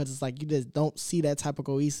do because it's like you just don't see that type of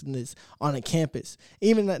cohesiveness on a campus,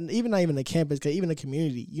 even not even the campus, cause even the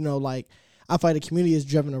community. You know, like I feel like the community is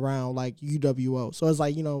driven around like UWO, so it's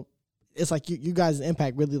like you know, it's like you guys'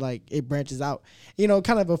 impact really like it branches out. You know,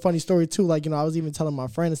 kind of a funny story too. Like you know, I was even telling my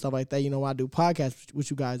friend and stuff like that. You know, when I do podcasts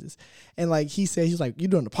with you guys, and like he's like, "You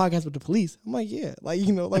doing the podcast with the police?" I'm like, "Yeah." Like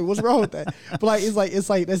you know, like what's wrong with that? But like it's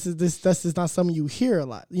like that's just not something you hear a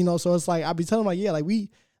lot. You know, so it's like I be telling him like, yeah,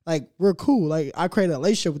 like we're cool. Like I created a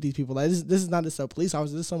relationship with these people. Like this is not just a police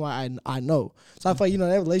officer. This is somebody I know. So I feel like, you know,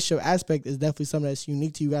 that relationship aspect is definitely something that's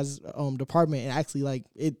unique to you guys' department, and actually like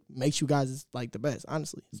it makes you guys like the best,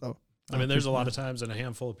 honestly. So. I mean, there's a lot of times and a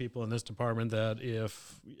handful of people in this department that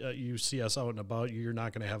if you see us out and about, you're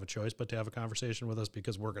not going to have a choice but to have a conversation with us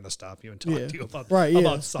because we're going to stop you and talk to you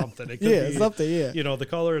about something. It could be, something, you know, the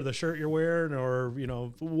color of the shirt you're wearing or, you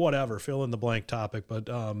know, whatever, fill in the blank topic. But,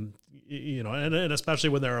 you know, and especially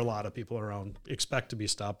when there are a lot of people around, expect to be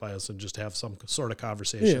stopped by us and just have some sort of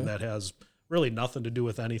conversation that has really nothing to do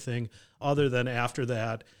with anything other than after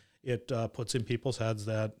that, it puts in people's heads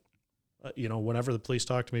that, you know, whenever the police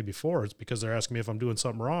talk to me before, it's because they're asking me if I'm doing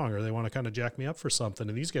something wrong or they want to kind of jack me up for something.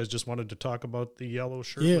 And these guys just wanted to talk about the yellow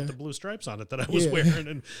shirt with the blue stripes on it that I was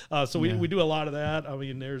wearing. And so we do a lot of that. I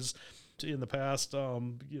mean, there's in the past,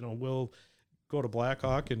 you know, we'll go to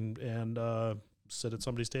Blackhawk and sit at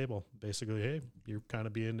somebody's table. Basically, hey, you're kind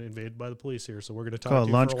of being invaded by the police here, so we're going to talk to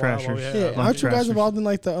you lunch for a while. crashers. Aren't you guys involved in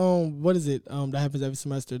like the what is it that happens every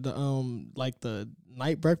semester? The like the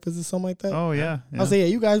night breakfast or something like that? Oh yeah. I'll say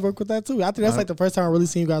you guys work with that too. I think that's like the first time I really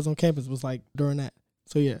seen you guys on campus was like during that.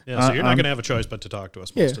 So so you're not going to have a choice but to talk to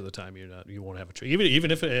us most of the time. You won't have a choice.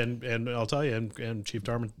 Even if and I'll tell you, and Chief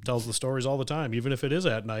Tarmann tells the stories all the time. Even if it is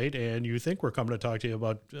at night and you think we're coming to talk to you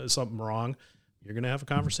about something wrong, you're going to have a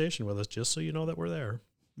conversation with us just so you know that we're there.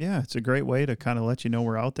 Yeah, it's a great way to kind of let you know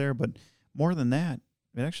we're out there. But more than that,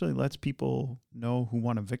 it actually lets people know who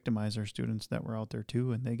want to victimize our students that we're out there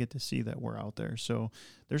too, and they get to see that we're out there. So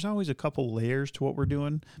there's always a couple layers to what we're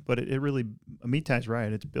doing, but it really, Amitai's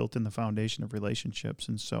right, it's built in the foundation of relationships.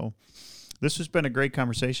 And so this has been a great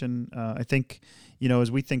conversation. I think, you know, as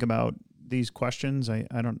we think about these questions,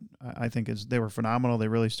 I think they were phenomenal. They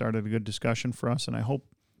really started a good discussion for us, and I hope,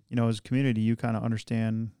 you know, as a community, you kind of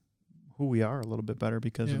understand who we are a little bit better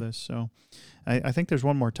because of this. So I think there's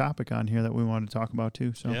one more topic on here that we wanted to talk about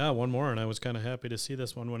too. So yeah, one more. And I was kind of happy to see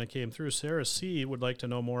this one when it came through. Sarah C. would like to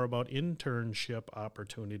know more about internship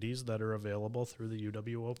opportunities that are available through the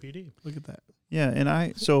UWOPD. Look at that. Yeah.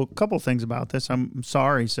 And so a couple things about this. I'm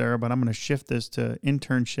sorry, Sarah, but I'm going to shift this to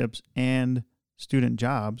internships and student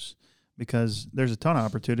jobs, because there's a ton of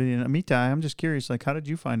opportunity. And Amitai, I'm just curious, like, how did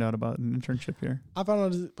you find out about an internship here? I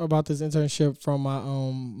found out about this internship from my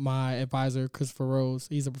my advisor, Christopher Rose.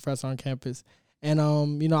 He's a professor on campus. And,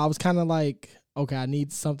 you know, I was kind of like, okay, I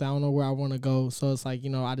need something. I don't know where I want to go. So it's like,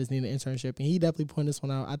 you know, I just need an internship. And he definitely pointed this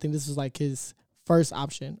one out. I think this was like his first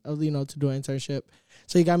option of, you know, to do an internship.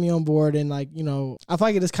 So he got me on board, and like, you know, I feel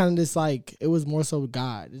like it just kind of just like, it was more so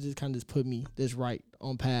God. It just kind of just put me this right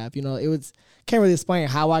on path. You know, it was, can't really explain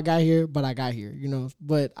how I got here, but I got here, you know.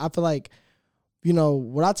 But I feel like, you know,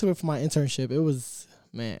 what I took it for my internship, it was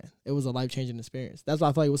a life-changing experience. That's why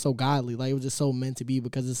I feel like it was so godly. Like, it was just so meant to be,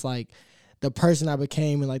 because it's like the person I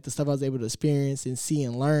became and like the stuff I was able to experience and see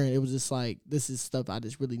and learn, it was just like, this is stuff I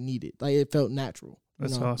just really needed. Like, it felt natural.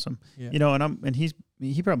 That's awesome. Yeah. You know, and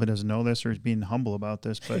he probably doesn't know this or is being humble about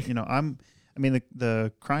this, but you know,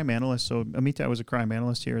 the crime analyst. So Amitai was a crime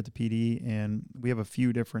analyst here at the PD, and we have a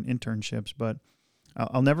few different internships. But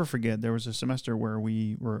I'll never forget, there was a semester where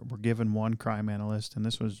we were given one crime analyst, and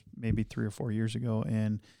this was maybe 3 or 4 years ago.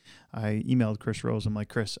 And I emailed Chris Rose. I'm like,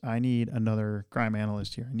 Chris, I need another crime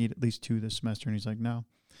analyst here. I need at least 2 this semester. And he's like, no,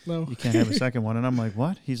 you can't have a second one. And I'm like,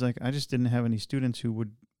 what? He's like, I just didn't have any students who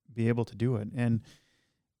would be able to do it. And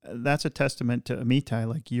that's a testament to Amitai.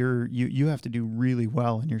 Like, you have to do really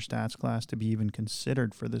well in your stats class to be even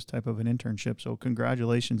considered for this type of an internship. So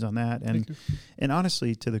congratulations on that. And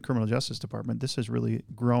honestly, to the criminal justice department, this has really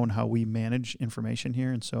grown how we manage information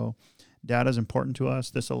here. And so data is important to us.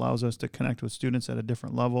 This allows us to connect with students at a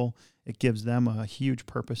different level. It gives them a huge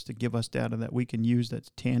purpose to give us data that we can use that's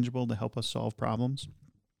tangible to help us solve problems.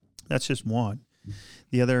 That's just one.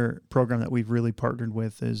 The other program that we've really partnered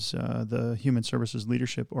with is the Human Services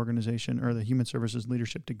Leadership Organization, or the Human Services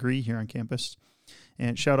Leadership degree here on campus.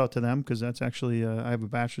 And shout out to them, because that's actually, I have a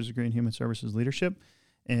bachelor's degree in Human Services Leadership,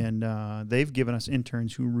 and they've given us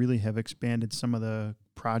interns who really have expanded some of the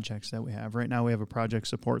projects that we have. Right now we have a project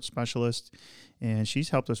support specialist, and she's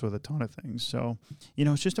helped us with a ton of things. So,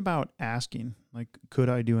 it's just about asking, like, could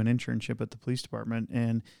I do an internship at the police department?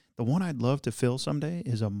 And the one I'd love to fill someday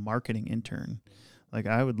is a marketing intern. Like,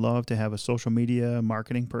 I would love to have a social media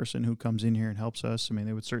marketing person who comes in here and helps us. I mean,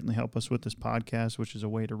 they would certainly help us with this podcast, which is a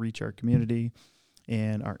way to reach our community,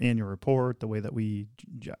 and our annual report, the way that we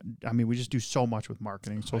just do so much with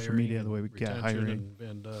marketing, social media, the way we get hiring.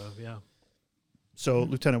 And So,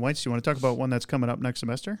 Lieutenant Weitz, do you want to talk about one that's coming up next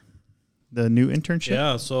semester? The new internship?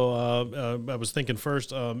 Yeah, so I was thinking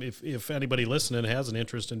first, if anybody listening has an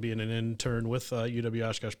interest in being an intern with UW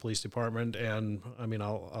Oshkosh Police Department, and I mean,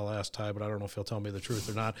 I'll ask Ty, but I don't know if he'll tell me the truth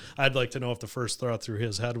or not. I'd like to know if the first thought through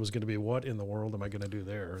his head was going to be, what in the world am I going to do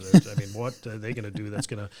there? What are they going to do that's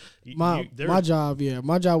going to... My job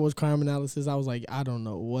was crime analysis. I was like, I don't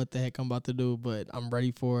know what the heck I'm about to do, but I'm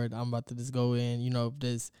ready for it. I'm about to just go in,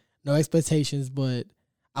 there's no expectations, but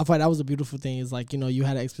I thought that was a beautiful thing. Is like, you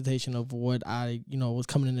had an expectation of what I, was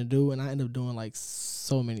coming in to do, and I ended up doing like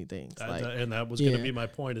so many things. And that was going to be my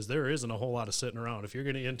point, is there isn't a whole lot of sitting around. If you're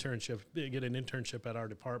going to get an internship at our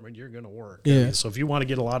department, you're going to work. Yeah. I mean, so if you want to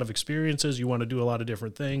get a lot of experiences, you want to do a lot of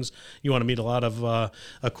different things, you want to meet a lot of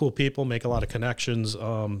cool people, make a lot of connections,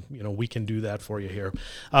 we can do that for you here.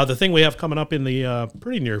 The thing we have coming up in the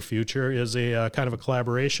pretty near future is a kind of a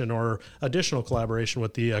collaboration or additional collaboration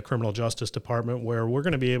with the Criminal Justice Department, where we're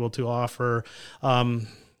going to be able to offer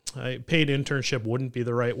paid internship wouldn't be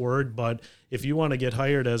the right word, but if you want to get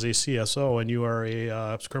hired as a CSO and you are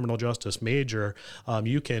a criminal justice major,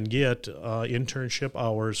 you can get internship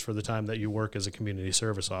hours for the time that you work as a community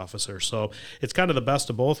service officer. So it's kind of the best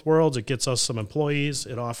of both worlds. It gets us some employees.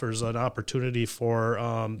 It offers an opportunity for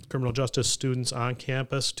criminal justice students on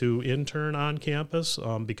campus to intern on campus,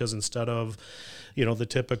 because instead of the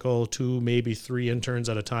typical 2, maybe 3 interns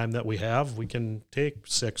at a time that we have, we can take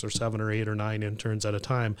 6 or 7 or 8 or 9 interns at a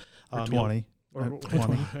time. Or 20. Or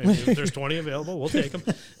 20. If there's 20 available, we'll take them.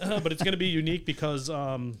 But it's going to be unique because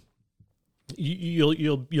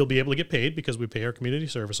you'll be able to get paid, because we pay our community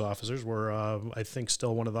service officers. We're I think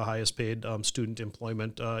still one of the highest paid student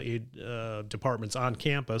employment departments on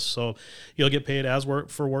campus. So you'll get paid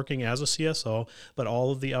for working as a CSO, but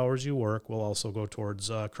all of the hours you work will also go towards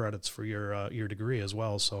credits for your degree as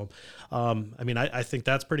well. So I think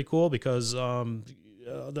that's pretty cool, because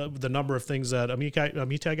the number of things that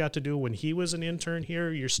Amitai got to do when he was an intern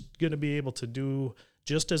here, you're going to be able to do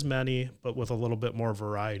just as many, but with a little bit more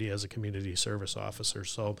variety as a community service officer.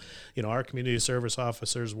 So, our community service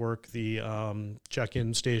officers work the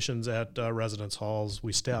check-in stations at residence halls.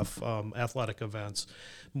 We staff athletic events,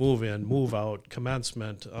 move in, move out,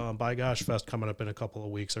 commencement, By Gosh Fest coming up in a couple of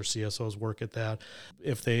weeks. Our CSOs work at that.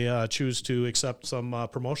 If they choose to accept some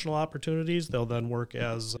promotional opportunities, they'll then work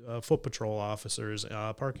as foot patrol officers,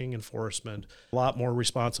 parking enforcement, a lot more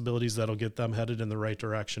responsibilities that'll get them headed in the right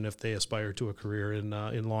direction if they aspire to a career in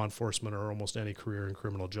law enforcement or almost any career in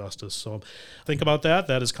criminal justice. So think about that.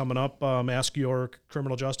 That is coming up. Ask your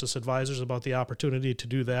criminal justice advisors about the opportunity to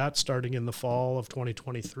do that starting in the fall of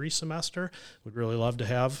 2023 semester. We'd really love to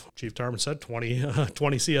have, Chief Tarmann said, 20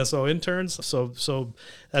 CSO interns. So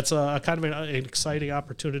that's a kind of an exciting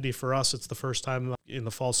opportunity for us. It's the first time in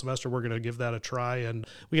the fall semester we're going to give that a try, and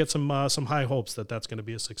we get some high hopes that that's going to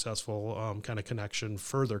be a successful kind of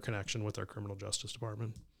further connection with our criminal justice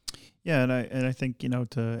department. Yeah, and I think,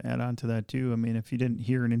 to add on to that too, if you didn't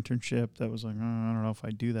hear an internship that was like, I don't know if I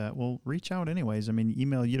do that, well, reach out anyways.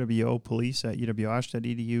 Email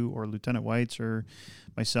UWOpolice@uwosh.edu or Lieutenant Weitz or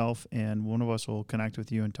myself, and one of us will connect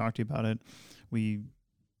with you and talk to you about it. We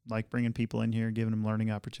like bringing people in here, giving them learning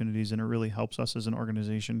opportunities, and it really helps us as an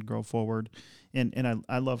organization grow forward. And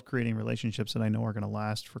I love creating relationships that I know are going to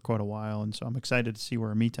last for quite a while, and so I'm excited to see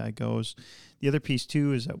where Amitai goes. The other piece,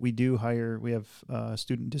 too, is that we have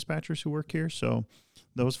student dispatchers who work here, so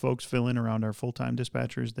those folks fill in around our full-time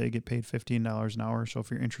dispatchers. They get paid $15 an hour, so if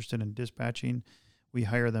you're interested in dispatching, we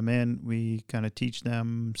hire them in. We kind of teach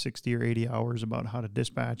them 60 or 80 hours about how to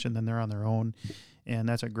dispatch, and then they're on their own, and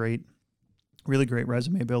that's a really great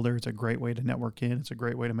resume builder. It's a great way to network in. It's a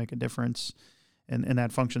great way to make a difference. And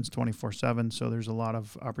that functions 24/7, so there's a lot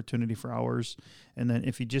of opportunity for hours. And then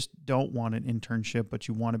if you just don't want an internship, but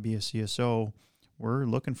you want to be a CSO, we're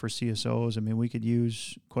looking for CSOs. We could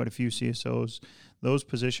use quite a few CSOs. Those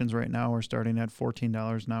positions right now are starting at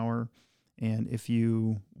 $14 an hour, And if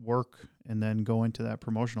you work and then go into that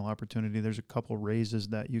promotional opportunity, there's a couple raises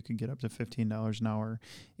that you can get up to $15 an hour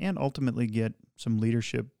and ultimately get some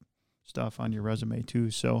leadership stuff on your resume too.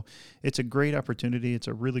 So it's a great opportunity. It's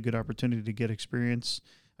a really good opportunity to get experience.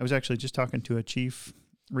 I was actually just talking to a chief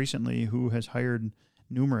recently who has hired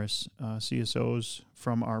numerous CSOs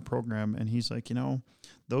from our program, and he's like,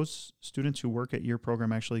 those students who work at your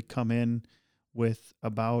program actually come in with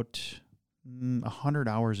about 100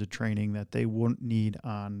 hours of training that they wouldn't need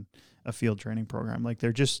on a field training program. Like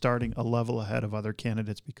they're just starting a level ahead of other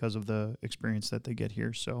candidates because of the experience that they get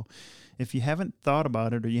here. So if you haven't thought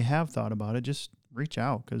about it or you have thought about it, just reach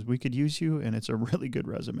out because we could use you, and it's a really good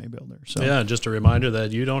resume builder. So yeah, just a reminder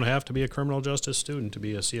that you don't have to be a criminal justice student to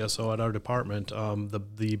be a CSO at our department.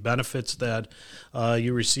 The benefits that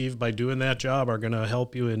you receive by doing that job are going to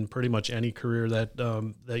help you in pretty much any career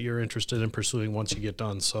that you're interested in pursuing once you get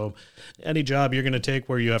done. So any job you're going to take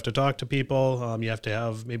where you have to talk to people, you have to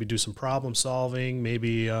have maybe do some problem solving,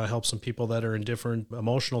 maybe help some people that are in different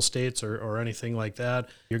emotional states or anything like that.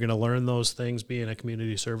 You're going to learn those things being a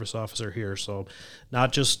community service officer here. So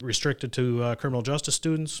not just restricted to criminal justice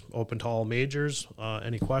students, open to all majors.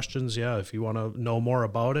 Any questions? Yeah, if you want to know more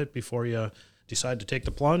about it before you decide to take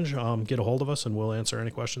the plunge, get a hold of us and we'll answer any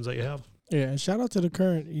questions that you have. Yeah, and shout out to the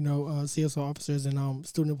current, CSO officers and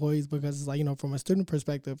student employees, because it's like, from a student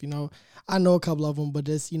perspective, I know a couple of them, but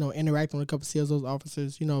just, interacting with a couple of CSO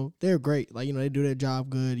officers, they're great. Like, they do their job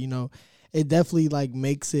good, It definitely like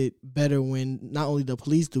makes it better when not only the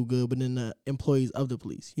police do good, but then the employees of the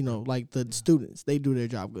police, like the students, they do their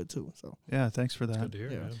job good too. So yeah, thanks for that. Good to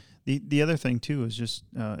hear. Yeah. The other thing too is just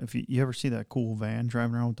if you ever see that cool van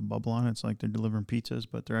driving around with the bubble on it, it's like they're delivering pizzas,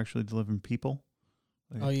 but they're actually delivering people.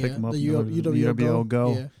 Like pick them up, the UWO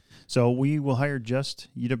Go. Yeah. So we will hire just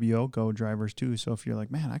UWO Go drivers too. So if you're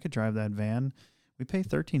like, man, I could drive that van, we pay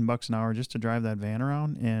 $13 an hour just to drive that van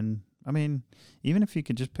around. And I mean, even if you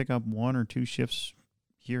could just pick up 1 or 2 shifts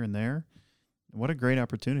here and there, what a great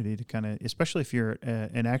opportunity to kind of, especially if you're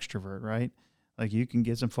an extrovert, right? Like you can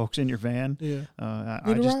get some folks in your van. Yeah.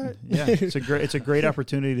 It's a great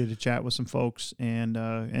opportunity to chat with some folks and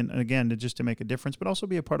again to make a difference, but also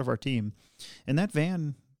be a part of our team. And that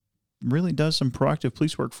van really does some proactive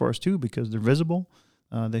police work for us too, because they're visible.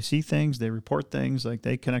 They see things, they report things, like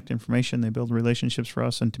they connect information, they build relationships for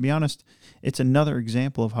us. And to be honest, it's another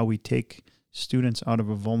example of how we take students out of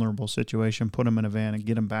a vulnerable situation, put them in a van and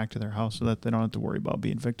get them back to their house so that they don't have to worry about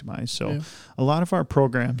being victimized. So a lot of our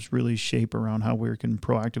programs really shape around how we can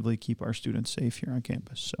proactively keep our students safe here on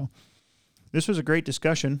campus. So this was a great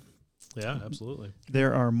discussion. Yeah, absolutely.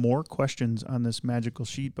 There are more questions on this magical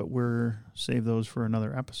sheet, but we'll save those for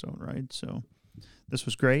another episode, right? So this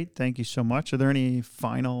was great. Thank you so much. Are there any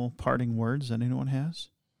final parting words that anyone has?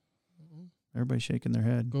 Everybody's shaking their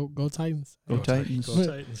head. Go Titans. Go Titans. Go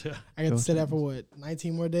Titans, yeah. I got to sit there for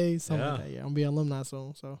 19 more days? Something like that. Yeah, I'm going to be an alumni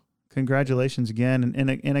soon. So congratulations again.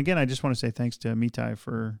 And again, I just want to say thanks to Amitai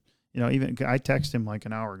for, even I texted him like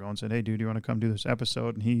an hour ago and said, hey, dude, do you want to come do this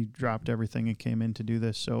episode? And he dropped everything and came in to do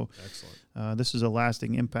this. So excellent. This is a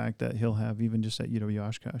lasting impact that he'll have even just at UW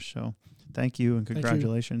Oshkosh. So thank you and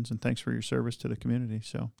congratulations. And thanks for your service to the community.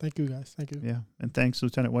 So thank you, guys. Thank you. Yeah. And thanks,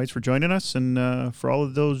 Lieutenant Weitz, for joining us. And for all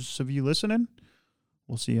of those of you listening,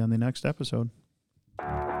 we'll see you on the next episode.